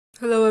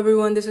Hello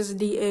everyone, this is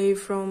DA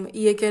from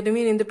E Academy,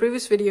 and in the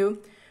previous video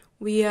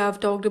we have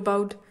talked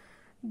about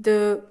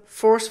the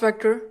force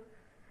vector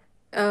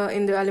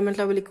in the element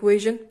level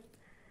equation,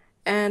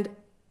 and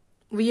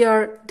we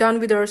are done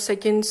with our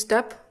second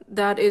step,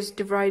 that is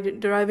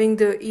deriving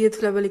the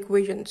Eth level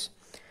equations.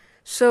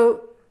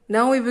 So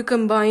now we will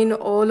combine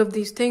all of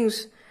these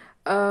things,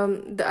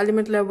 the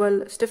element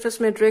level stiffness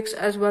matrix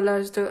as well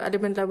as the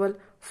element level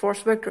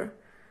force vector.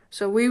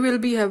 So we will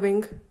be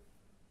having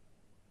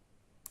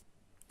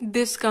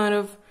this kind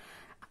of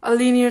a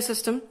linear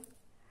system.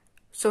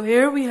 So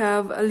here we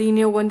have a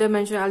linear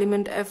one-dimensional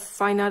element F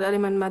finite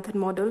element method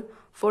model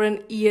for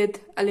an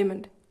Eth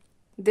element.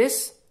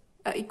 This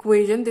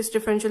equation, this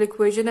differential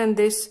equation, and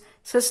this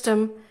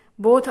system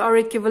both are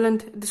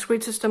equivalent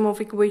discrete system of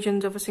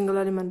equations of a single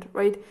element,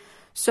 right?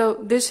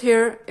 So this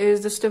here is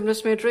the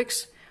stiffness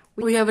matrix.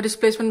 We have a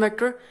displacement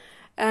vector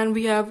and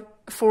we have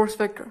a force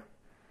vector.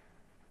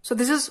 So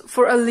this is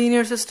for a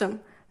linear system.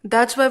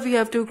 That's why we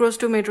have 2 cross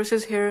 2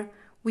 matrices here.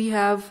 We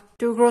have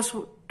 2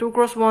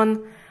 cross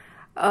 1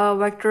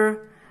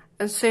 vector,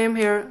 and same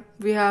here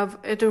we have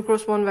a 2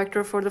 cross 1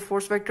 vector for the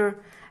force vector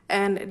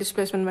and a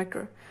displacement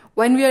vector.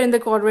 When we are in the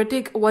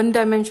quadratic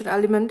one-dimensional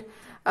element,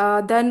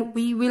 then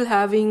we will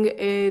having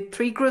a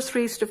 3 cross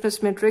 3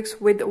 stiffness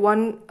matrix with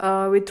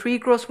 3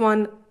 cross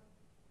 1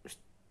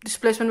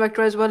 displacement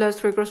vector as well as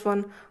 3 cross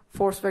 1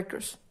 force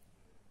vectors.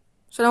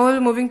 So now we're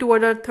moving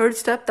toward our third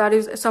step, that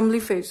is assembly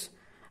phase.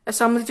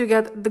 Assembly to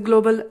get the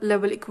global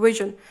level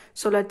equation.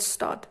 So let's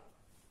start.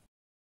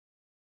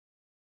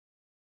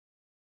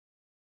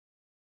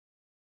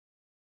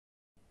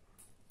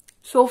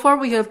 So far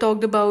we have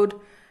talked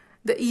about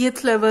the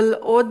Eth level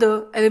or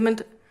the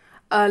element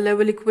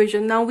level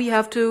equation. Now we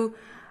have to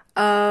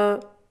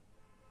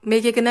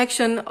make a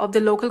connection of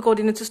the local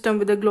coordinate system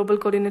with the global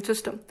coordinate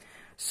system.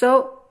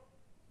 So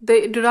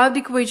the derived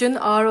equation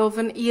are of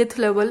an Eth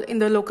level in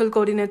the local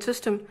coordinate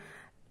system.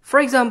 For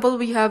example,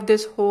 we have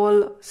this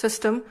whole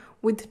system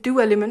with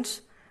 2 elements,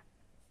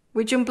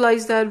 which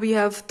implies that we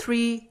have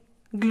 3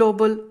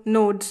 global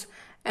nodes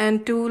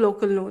and 2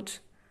 local nodes,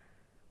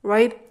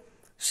 right?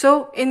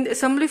 So in the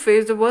assembly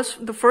phase,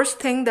 the first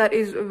thing that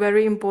is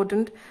very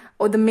important,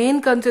 or the main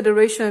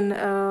consideration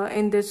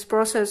in this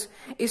process,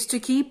 is to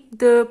keep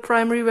the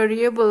primary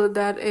variable,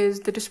 that is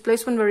the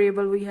displacement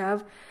variable we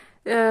have.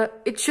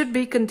 It should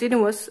be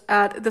continuous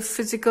at the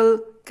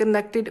physical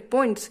connected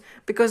points,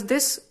 because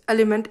this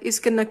element is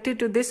connected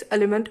to this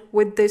element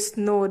with this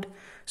node.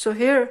 So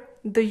here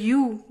the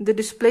u, the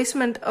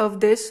displacement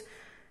of this,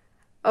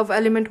 of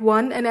element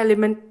 1 and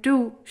element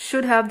 2,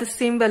 should have the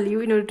same value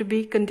in order to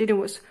be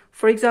continuous.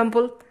 For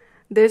example,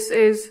 this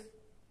is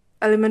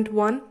element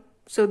 1,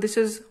 so this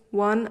is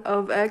 1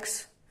 of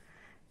x,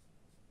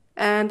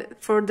 and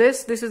for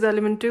this is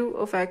element 2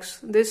 of x.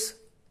 This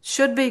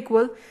should be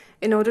equal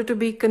in order to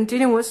be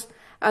continuous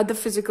at the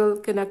physical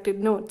connected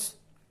nodes.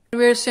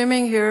 We are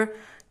assuming here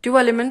 2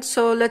 elements,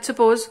 so let's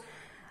suppose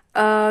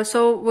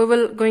so we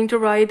will going to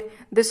write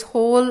this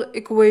whole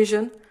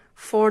equation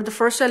for the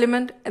first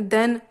element and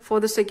then for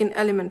the second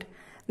element.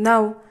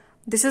 Now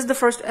this is the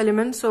first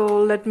element, so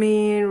let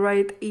me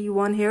write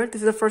E1 here.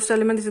 This is the first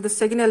element, this is the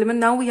second element.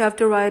 Now we have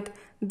to write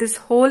this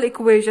whole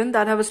equation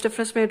that have a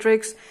stiffness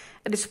matrix,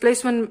 a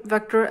displacement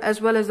vector as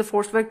well as the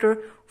force vector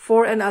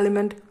for an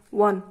element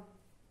 1.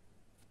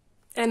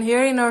 And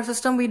here in our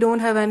system we don't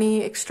have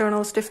any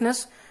external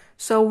stiffness,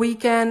 so we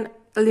can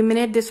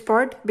eliminate this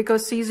part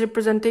because C is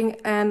representing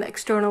an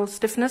external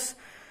stiffness.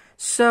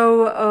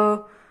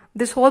 So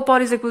this whole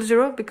part is equal to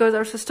 0 because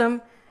our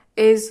system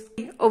is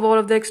of all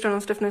of the external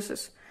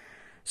stiffnesses.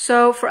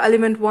 So for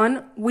element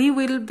 1, we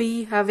will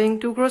be having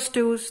 2 cross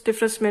 2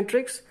 stiffness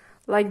matrix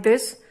like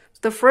this.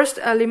 The first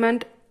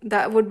element,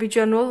 that would be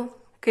general,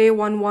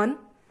 K1, 1.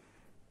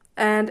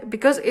 And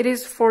because it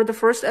is for the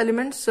first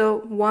element,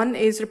 so 1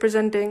 is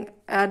representing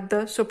at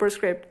the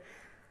superscript.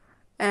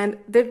 And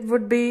that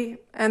would be,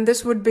 and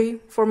this would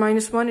be for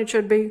 -1, it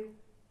should be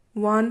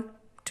 1,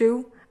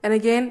 2, and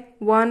again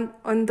 1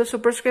 on the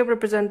superscript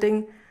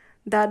representing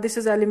that this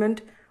is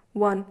element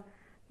 1.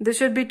 This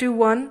should be 2,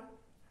 1,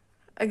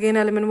 again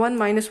element 1,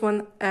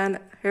 -1, and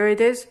here it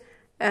is,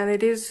 and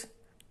it is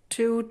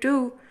 2,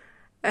 2,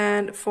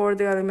 and for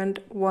the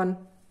element 1.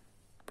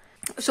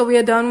 So we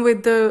are done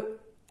with the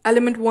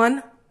element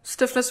 1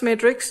 stiffness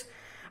matrix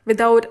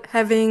without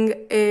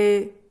having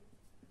a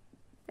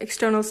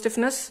external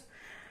stiffness.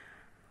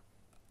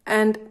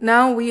 And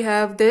now we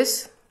have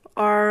this,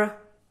 our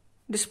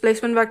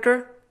displacement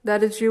vector,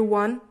 that is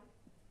u1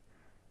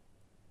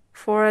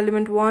 for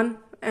element 1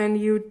 and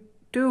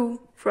u2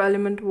 for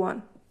element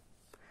 1.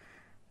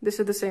 This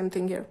is the same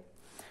thing here.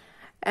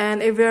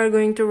 And if we are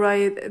going to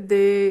write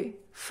the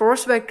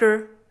force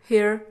vector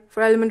here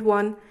for element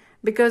 1,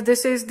 because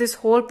this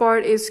whole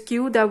part is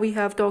q that we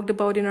have talked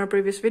about in our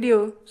previous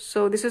video,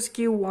 so this is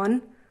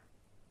q1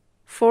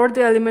 for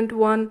the element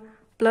 1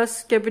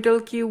 plus capital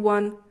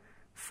Q1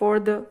 for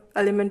the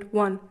element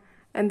 1,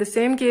 and the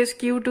same case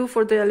Q2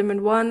 for the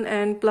element 1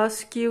 and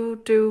plus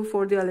Q2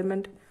 for the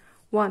element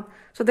 1.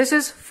 So this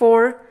is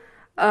for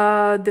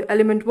the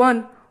element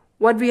 1.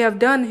 what we have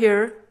done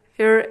here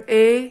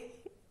A,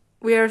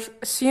 we are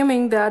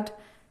assuming that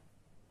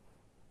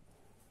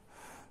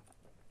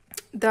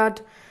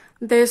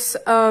this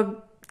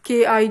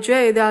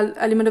Kij, the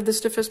element of the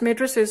stiffest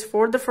matrices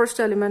for the first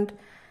element,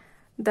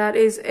 that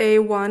is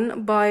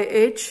A1 by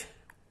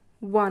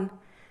H1.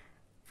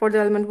 For the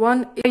element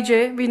 1,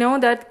 Aj, we know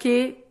that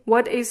K,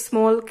 what is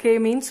small k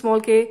means? Small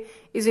k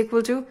is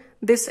equal to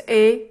this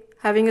A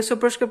having a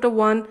superscript of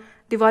 1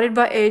 divided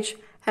by H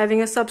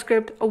having a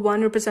subscript of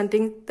 1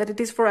 representing that it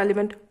is for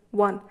element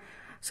 1.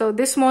 So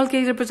this small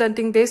k is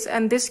representing this,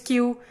 and this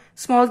q,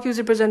 small q, is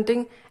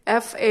representing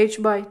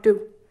Fh by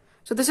 2.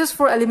 So this is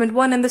for element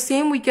 1, and the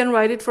same we can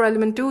write it for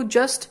element 2,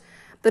 just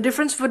the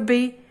difference would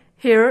be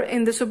here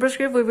in the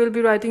superscript we will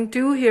be writing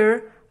 2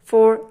 here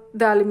for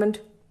the element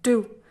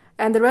 2,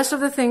 and the rest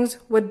of the things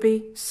would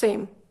be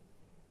same.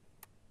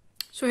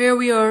 So here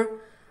we are,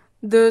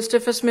 the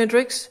stiffest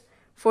matrix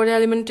for the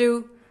element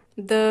 2,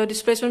 the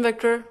displacement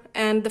vector,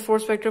 and the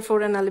force vector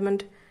for an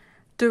element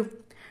 2.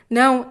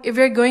 Now, if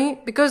we're going,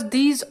 because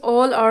these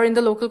all are in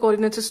the local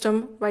coordinate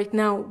system right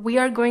now, we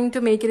are going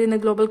to make it in a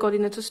global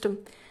coordinate system.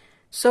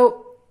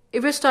 So,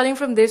 if we're starting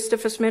from this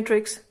stiffest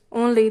matrix,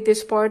 only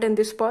this part and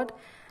this part,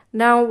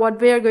 now what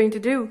we are going to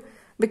do,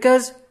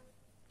 because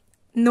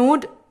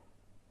node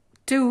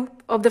 2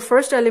 of the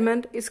first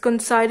element is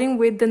coinciding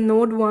with the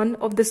node 1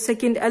 of the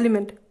second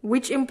element,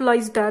 which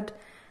implies that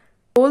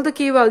all the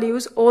k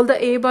values, all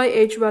the a by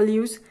h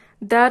values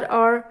that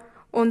are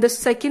on the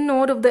second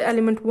node of the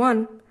element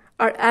 1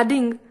 are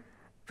adding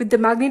with the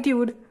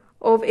magnitude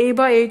of a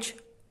by h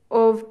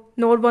of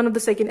node 1 of the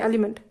second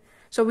element.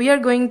 So we are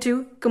going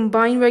to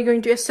combine, we are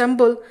going to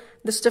assemble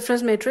the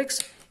stiffness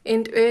matrix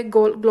into a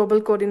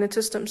global coordinate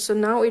system. So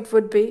now it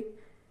would be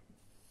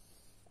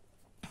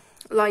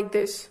like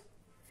this.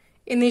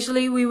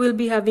 Initially we will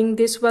be having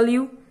this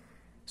value.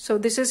 So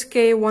this is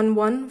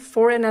K11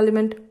 for an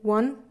element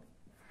 1.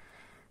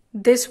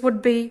 This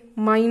would be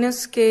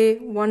minus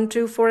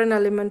K12 for an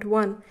element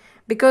 1.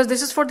 Because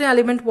this is for the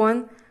element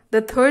 1,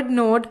 the third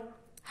node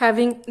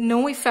having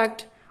no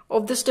effect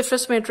of the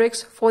stiffness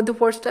matrix for the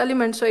first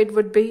element, so it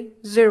would be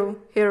 0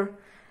 here.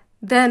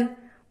 Then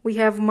we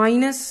have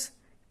minus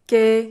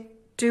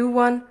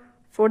K21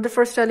 for the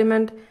first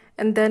element,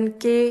 and then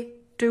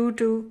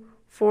K22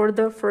 for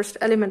the first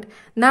element.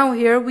 Now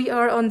here we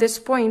are on this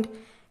point.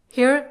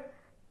 Here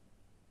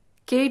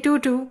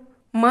K22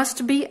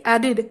 must be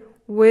added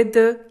with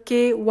the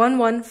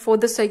K11 for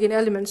the second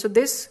element. So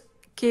this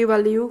K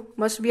value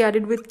must be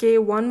added with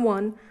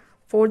K11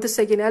 for the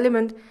second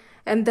element,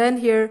 and then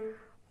here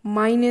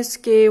minus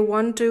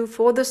K12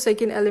 for the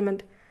second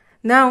element.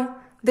 Now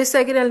this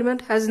second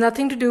element has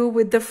nothing to do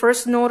with the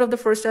first node of the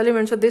first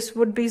element, so this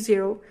would be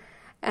 0.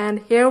 And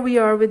here we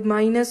are with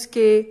minus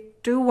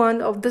K21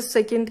 of the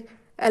second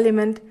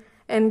element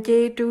and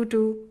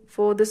K22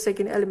 for the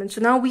second element.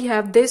 So now we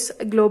have this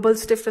global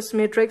stiffness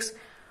matrix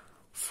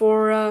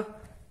for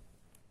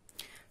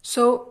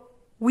so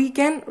we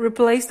can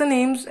replace the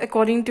names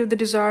according to the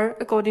desire,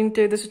 according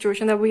to the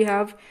situation that we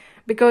have,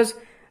 because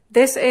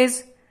this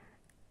is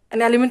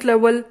an element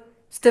level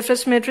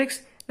stiffness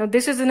matrix. Now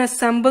this is an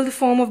assembled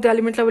form of the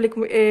element level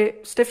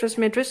stiffness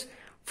matrix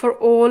for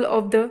all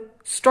of the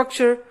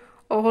structure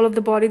or all of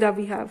the body that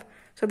we have.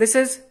 So this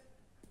is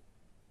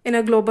in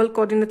a global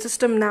coordinate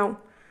system now,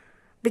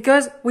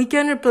 because we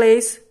can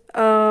replace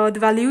the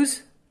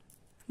values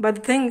by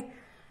the thing,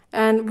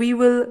 and we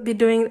will be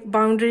doing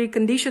boundary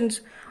conditions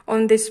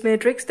on this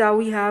matrix that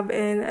we have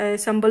in a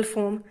assembled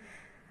form,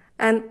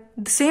 and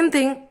the same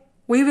thing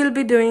we will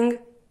be doing,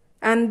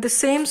 and the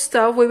same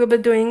stuff we will be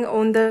doing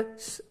on the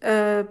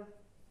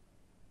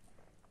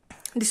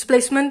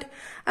displacement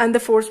and the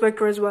force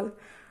vector as well.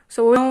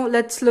 So now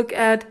let's look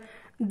at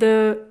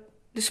the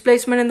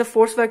displacement and the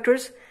force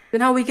vectors.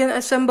 Then how we can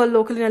assemble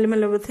local and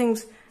element level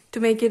things to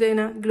make it in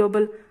a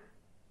global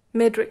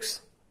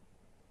matrix.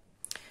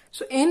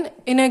 So in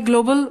a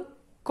global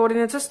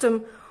coordinate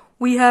system,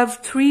 we have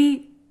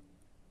 3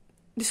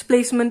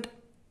 displacement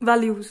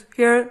values.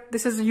 Here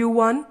this is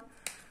u1,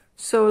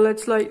 so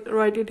let's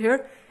write it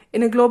here.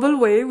 In a global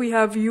way, we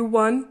have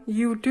u1,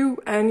 u2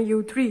 and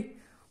u3.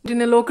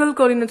 In a local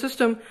coordinate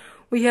system,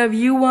 we have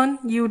u1,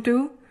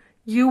 u2,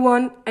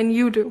 u1 and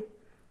u2,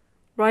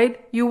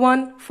 right?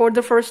 u1 for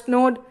the first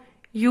node,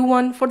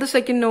 u1 for the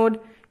second node,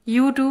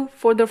 u2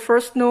 for the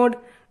first node,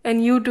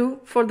 and u2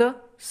 for the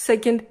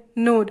second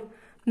node.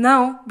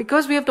 Now,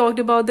 because we have talked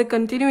about the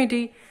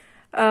continuity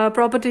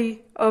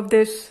property of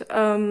this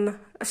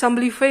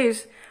assembly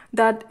phase,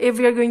 that if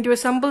we are going to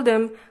assemble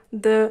them,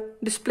 the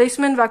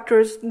displacement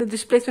vectors, the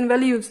displacement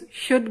values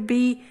should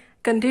be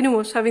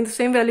continuous, having the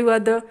same value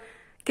at the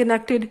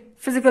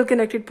physical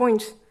connected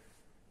points.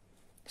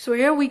 So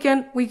here we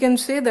can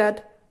say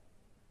that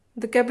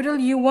the capital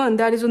U1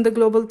 that is on the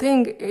global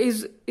thing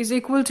is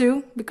equal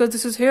to, because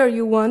this is here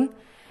U1,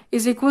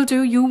 is equal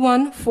to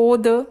U1 for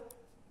the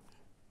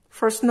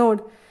first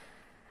node.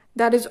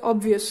 That is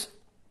obvious.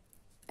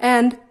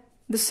 And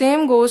the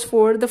same goes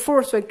for the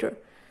force vector.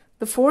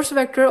 The force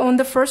vector on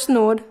the first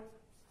node,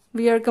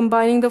 we are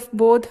combining the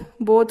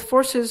both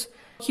forces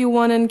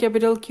Q1 and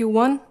capital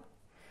Q1.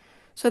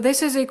 So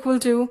this is equal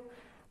to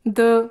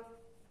the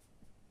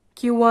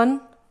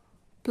Q1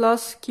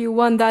 plus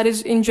Q1, that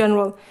is in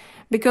general.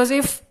 Because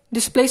if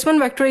displacement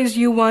vector is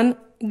U1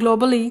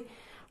 globally,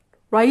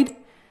 right?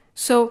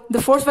 So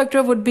the force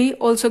vector would be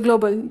also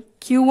global.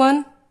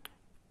 Q1,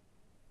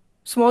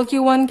 small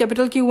q1,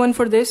 capital Q1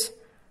 for this,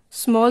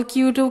 small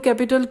q2,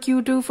 capital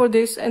Q2 for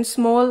this, and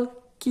small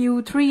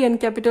q3 and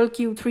capital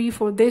Q3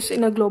 for this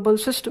in a global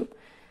system,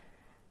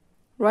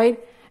 right?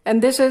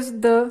 And this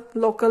is the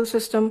local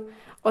system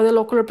or the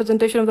local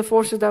representation of the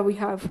forces that we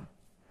have.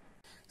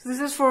 So this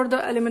is for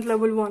the element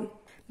level 1.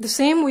 The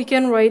same we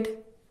can write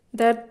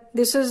that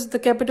this is the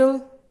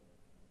capital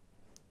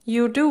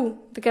U2.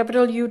 The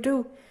capital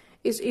U2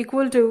 is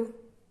equal to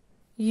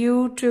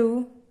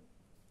U2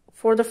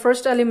 for the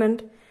first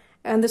element,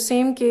 and the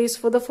same case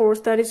for the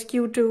force, that is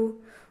Q2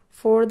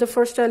 for the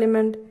first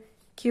element,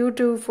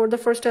 Q2 for the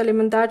first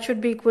element, that should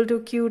be equal to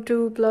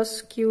Q2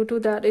 plus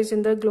Q2, that is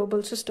in the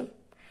global system,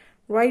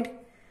 right?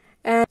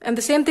 And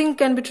the same thing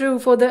can be true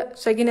for the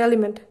second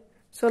element.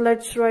 So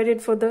let's write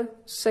it for the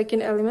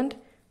second element.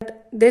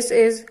 This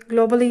is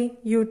globally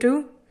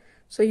U2.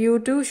 So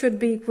U2 should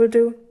be equal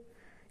to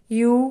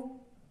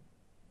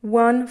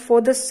U1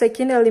 for the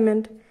second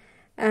element,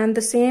 and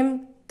the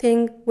same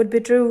thing would be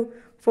true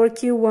for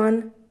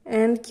Q1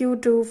 and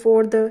Q2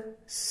 for the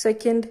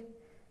second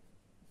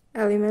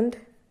element.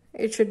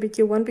 It should be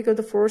Q1 because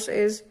the force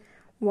is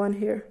 1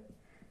 here,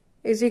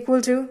 is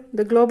equal to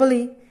the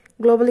globally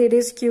it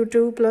is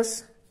Q2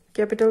 plus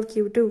capital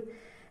Q2,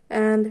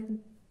 and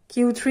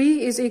Q3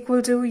 is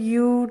equal to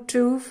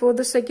U2 for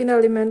the second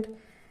element,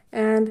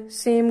 and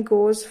same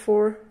goes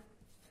for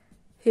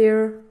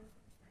here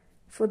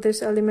for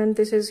this element.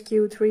 This is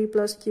Q3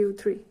 plus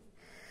Q3.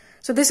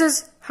 So this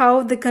is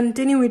how the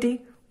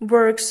continuity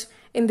works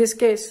in this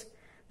case,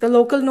 the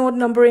local node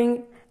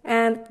numbering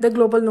and the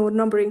global node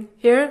numbering.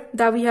 Here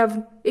that we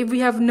have, if we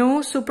have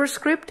no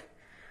superscript,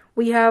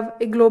 we have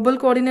a global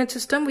coordinate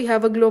system, we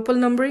have a global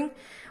numbering.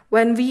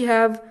 When we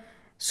have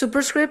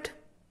superscript,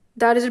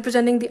 that is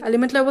representing the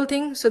element level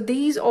thing. So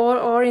these all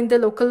are in the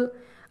local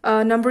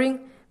numbering.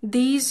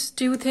 These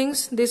two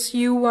things, this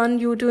U1,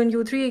 U2 and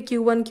U3,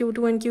 Q1,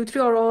 Q2 and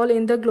Q3 are all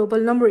in the global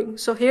numbering.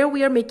 So here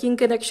we are making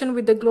connection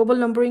with the global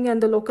numbering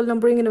and the local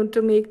numbering in order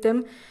to make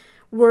them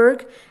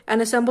work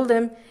and assemble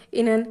them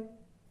in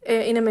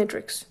a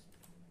matrix.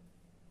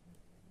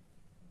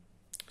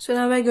 So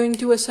now we're going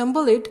to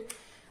assemble it.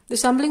 The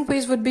assembling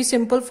phase would be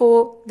simple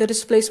for the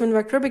displacement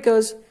vector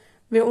because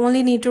we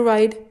only need to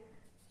write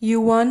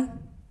U1,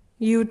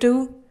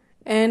 U2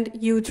 and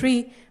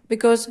U3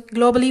 because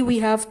globally we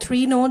have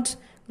 3 nodes.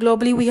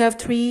 Globally we have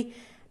 3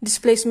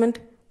 displacement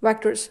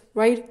vectors,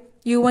 right?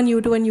 U1,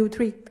 U2 and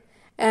U3.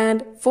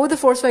 And for the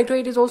force vector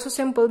it is also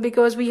simple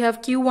because we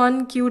have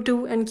Q1,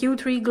 Q2 and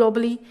Q3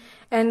 globally,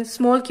 and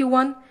small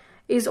q1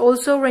 is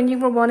also ranging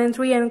from 1 and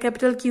 3, and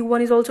capital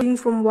Q1 is also ranging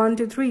from 1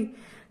 to 3.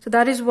 So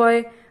that is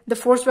why the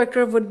force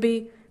vector would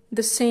be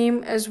the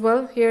same as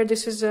well. Here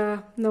this is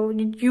no,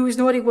 U is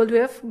not equal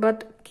to F,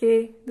 but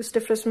K, the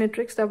stiffness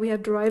matrix that we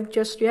have derived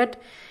just yet,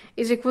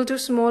 is equal to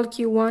small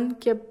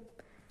q1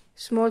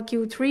 small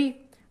q3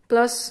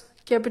 plus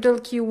capital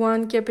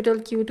Q1, capital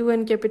Q2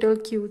 and capital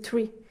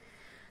Q3.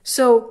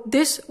 So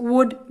this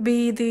would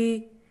be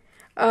the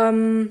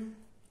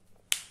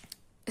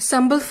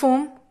assembled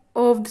form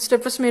of the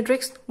stiffness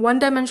matrix,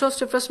 one-dimensional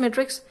stiffness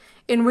matrix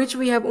in which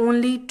we have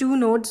only 2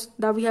 nodes,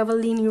 that we have a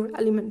linear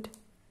element.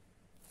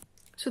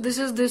 So this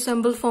is the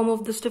assembled form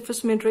of the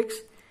stiffness matrix,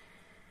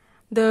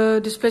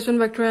 the displacement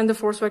vector and the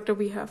force vector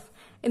we have.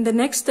 In the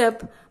next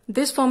step,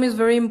 this form is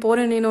very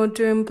important in order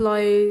to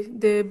imply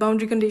the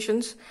boundary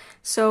conditions.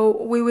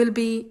 So we will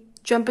be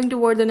jumping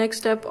toward the next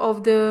step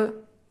of the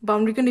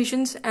boundary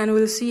conditions, and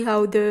we'll see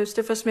how the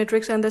stiffness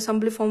matrix and the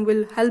assembly form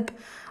will help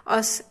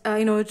us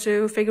in order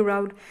to figure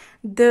out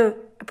the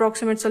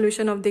approximate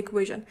solution of the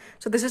equation.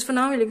 So this is for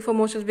now. If you're looking for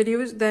more such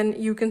videos, then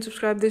you can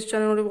subscribe this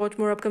channel to watch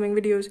more upcoming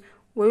videos.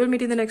 We will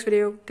meet in the next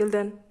video. Till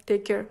then,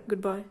 take care.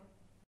 Goodbye.